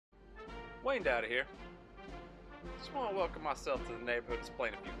Wayne Dowdy here. Just want to welcome myself to the neighborhood and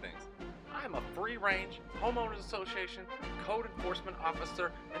explain a few things. I am a free-range homeowners association code enforcement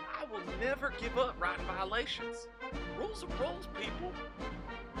officer, and I will never give up writing violations. Rules are rules, people.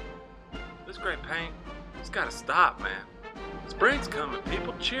 This gray paint, it's got to stop, man. Spring's coming,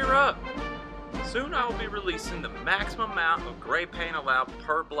 people. Cheer up. Soon I will be releasing the maximum amount of gray paint allowed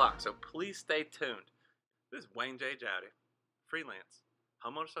per block, so please stay tuned. This is Wayne J. Dowdy, freelance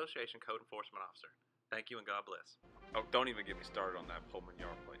homeowner association code enforcement officer. Thank you and God bless. Oh, don't even get me started on that Pullman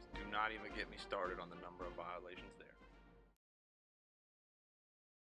Yard place. Do not even get me started on the number of violations